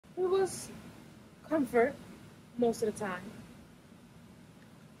It was comfort most of the time.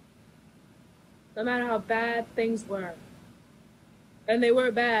 No matter how bad things were. And they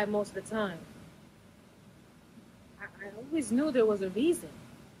were bad most of the time. I always knew there was a reason.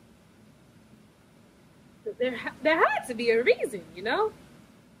 There had to be a reason, you know?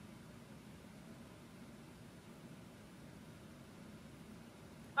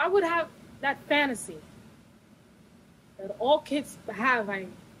 I would have that fantasy that all kids have, I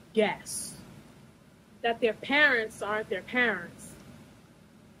guess, that their parents aren't their parents.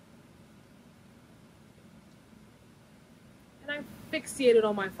 And I'm fixated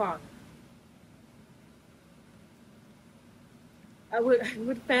on my father. I would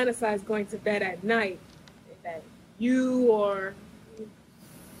fantasize going to bed at night that you or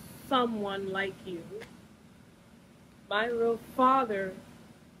someone like you, my real father,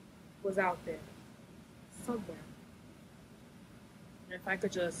 was out there somewhere. And if I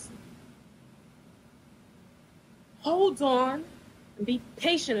could just hold on and be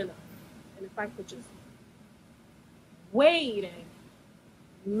patient enough, and if I could just wait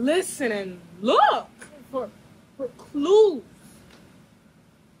and listen and look for clues,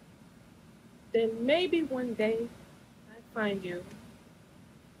 then maybe one day I find you,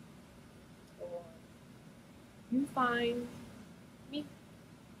 or you find me.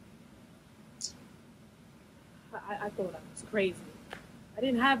 I thought I was crazy. I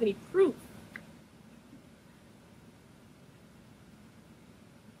didn't have any proof.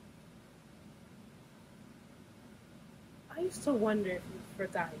 I used to wonder if you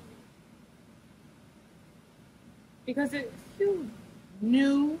forgot me. Because if you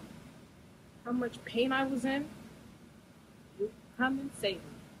knew how much pain I was in, you'd come and save me.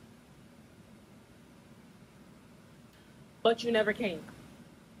 But you never came.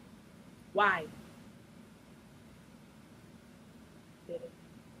 Why? Didn't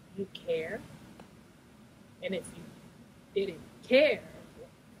you care? And if you didn't care,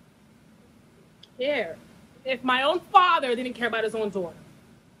 if my own father didn't care about his own daughter,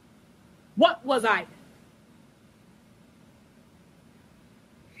 what was I then?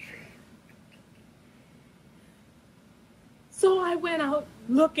 So I went out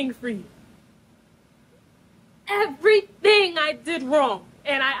looking for you. Everything I did wrong,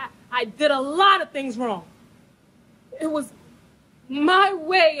 and I did a lot of things wrong. It was my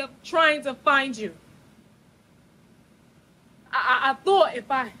way of trying to find you. I thought if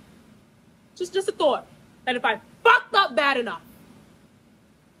I, just a thought, that if I fucked up bad enough,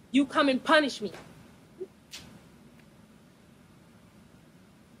 you come and punish me.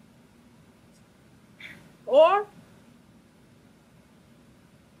 Or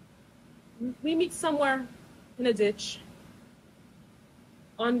we meet somewhere in a ditch,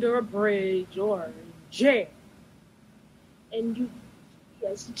 under a bridge, or in jail. And you,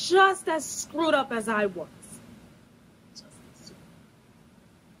 yes, just as screwed up as I was.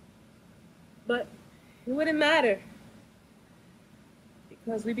 But it wouldn't matter,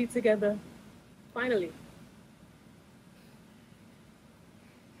 because we'd be together, finally.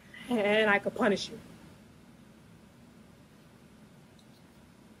 And I could punish you.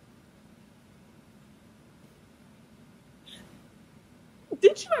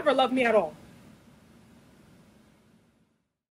 Did you ever love me at all?